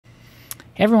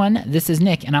Hey everyone, this is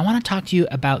Nick, and I want to talk to you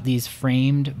about these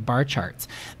framed bar charts.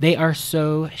 They are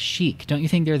so chic. Don't you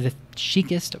think they're the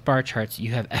chicest bar charts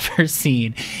you have ever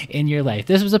seen in your life?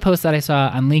 This was a post that I saw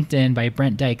on LinkedIn by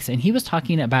Brent Dykes, and he was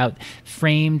talking about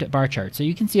framed bar charts. So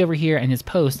you can see over here in his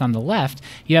post on the left,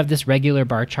 you have this regular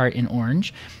bar chart in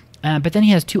orange. But then he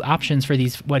has two options for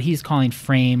these, what he's calling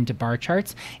framed bar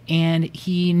charts. And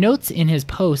he notes in his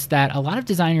post that a lot of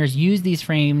designers use these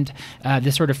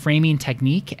this sort of framing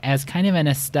technique as kind of an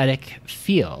aesthetic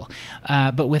feel,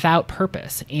 but without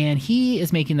purpose. And he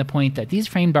is making the point that these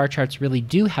framed bar charts really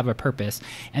do have a purpose.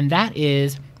 And that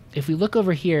is, if we look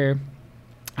over here,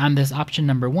 on this option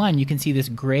number one, you can see this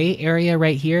gray area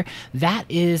right here. That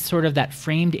is sort of that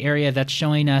framed area that's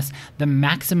showing us the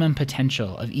maximum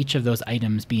potential of each of those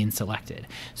items being selected.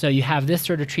 So you have this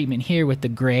sort of treatment here with the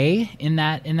gray in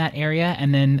that area,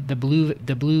 and then the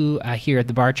blue here at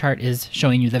the bar chart is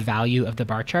showing you the value of the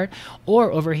bar chart.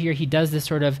 Or over here, he does this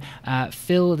sort of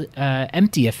filled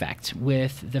empty effect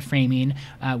with the framing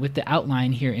with the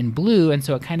outline here in blue, and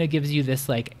so it kind of gives you this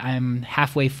like I'm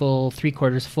halfway full,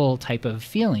 3/4 full type of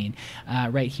feeling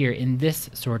right here in this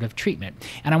sort of treatment.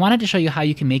 And I wanted to show you how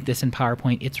you can make this in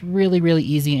PowerPoint. It's really, really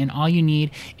easy, and all you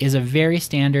need is a very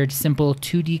standard, simple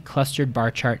 2D clustered bar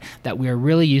chart that we're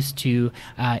really used to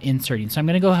inserting. So I'm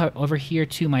going to go over here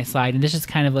to my slide, and this is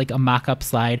kind of like a mock-up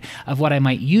slide of what I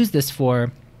might use this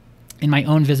for in my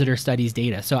own visitor studies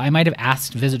data. So I might have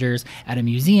asked visitors at a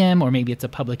museum, or maybe it's a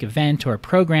public event or a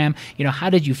program, you know,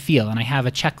 how did you feel? And I have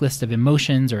a checklist of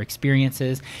emotions or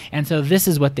experiences. And so this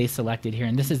is what they selected here.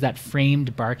 And this is that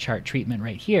framed bar chart treatment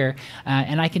right here.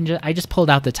 And I just pulled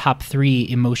out the top 3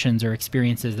 emotions or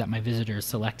experiences that my visitors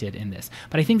selected in this.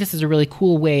 But I think this is a really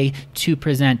cool way to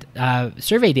present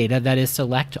survey data that is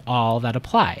select all that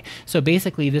apply. So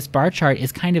basically this bar chart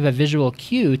is kind of a visual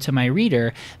cue to my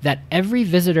reader that every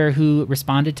visitor who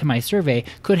responded to my survey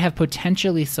could have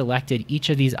potentially selected each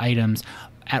of these items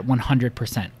at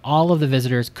 100%. All of the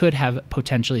visitors could have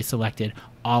potentially selected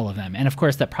all of them. And of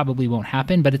course, that probably won't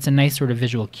happen, but it's a nice sort of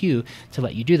visual cue to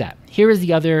let you do that. Here is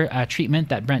the other treatment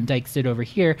that Brent Dykes did over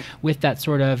here with that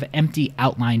sort of empty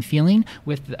outline feeling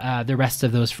with the rest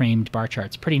of those framed bar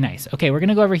charts. Pretty nice. Okay, we're going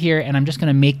to go over here, and I'm just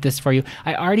going to make this for you.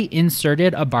 I already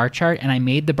inserted a bar chart, and I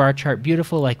made the bar chart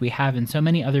beautiful like we have in so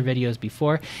many other videos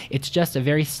before. It's just a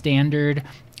very standard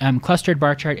clustered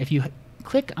bar chart. If you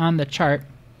click on the chart,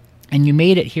 and you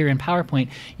made it here in PowerPoint,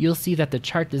 you'll see that the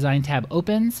Chart Design tab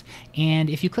opens, and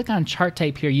if you click on Chart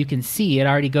Type here, you can see it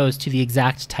already goes to the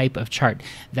exact type of chart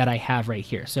that I have right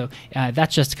here. So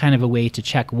that's just kind of a way to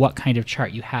check what kind of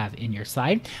chart you have in your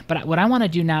slide. But what I want to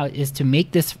do now is to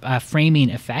make this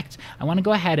framing effect, I want to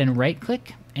go ahead and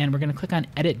right-click, and we're going to click on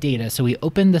Edit Data. So we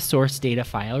open the source data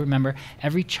file. Remember,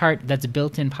 every chart that's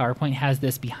built in PowerPoint has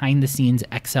this behind-the-scenes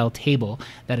Excel table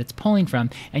that it's pulling from.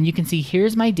 And you can see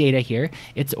here's my data here.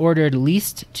 It's ordered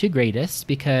least to greatest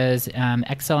because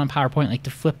Excel and PowerPoint like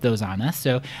to flip those on us.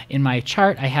 So in my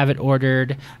chart, I have it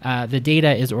ordered, the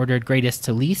data is ordered greatest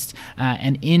to least,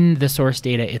 and in the source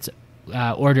data, it's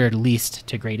ordered least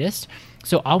to greatest.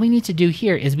 So all we need to do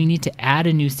here is we need to add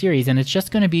a new series, and it's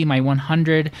just going to be my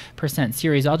 100%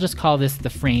 series. I'll just call this the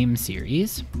frame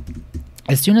series.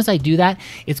 As soon as I do that,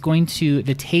 it's going to,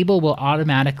 the table will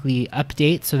automatically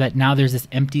update so that now there's this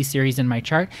empty series in my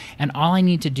chart. And all I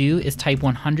need to do is type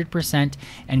 100%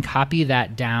 and copy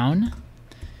that down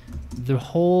the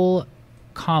whole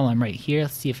column right here.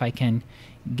 Let's see if I can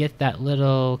get that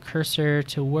little cursor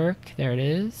to work. There it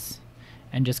is.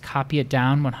 And just copy it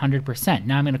down 100%.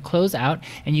 Now I'm going to close out,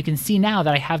 and you can see now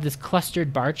that I have this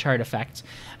clustered bar chart effect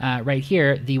right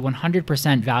here. The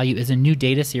 100% value is a new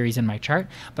data series in my chart,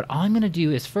 but all I'm going to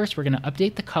do is first we're going to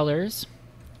update the colors,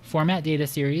 format data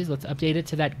series. Let's update it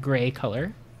to that gray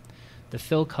color. The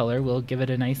fill color, we'll give it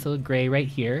a nice little gray right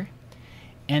here.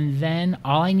 And then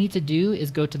all I need to do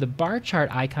is go to the bar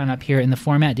chart icon up here in the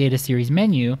format data series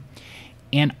menu,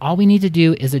 and all we need to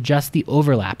do is adjust the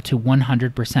overlap to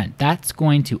 100%. That's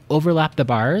going to overlap the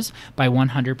bars by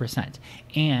 100%.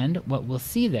 And what we'll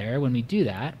see there when we do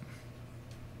that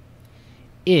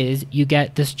is you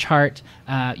get this chart,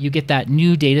 you get that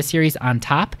new data series on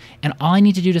top, and all I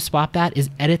need to do to swap that is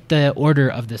edit the order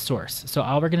of the source. So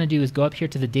all we're going to do is go up here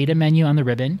to the data menu on the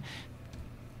ribbon,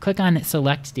 click on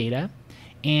Select Data,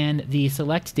 and the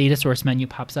select data source menu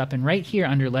pops up, and right here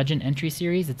under legend entry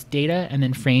series, it's data and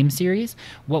then frame series.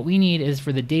 What we need is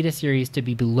for the data series to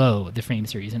be below the frame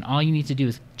series, and all you need to do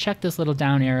is check this little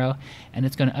down arrow and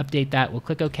it's going to update that. We'll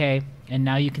click OK, and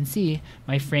now you can see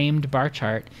my framed bar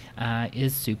chart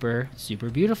is super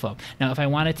beautiful. Now if I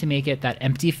wanted to make it that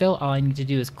empty fill, all I need to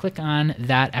do is click on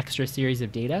that extra series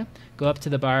of data, go up to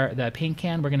the paint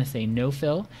can, we're going to say no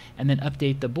fill, and then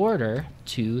update the border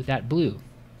to that blue.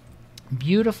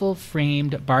 Beautiful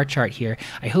framed bar chart here.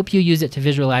 I hope you use it to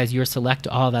visualize your select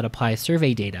all that applies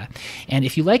survey data. And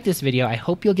if you like this video, I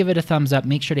hope you'll give it a thumbs up.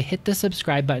 Make sure to hit the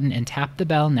subscribe button and tap the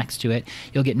bell next to it.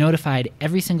 You'll get notified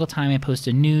every single time I post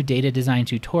a new data design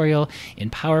tutorial in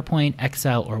PowerPoint,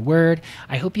 Excel, or Word.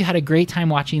 I hope you had a great time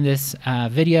watching this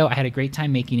video. I had a great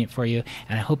time making it for you,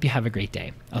 and I hope you have a great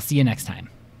day. I'll see you next time.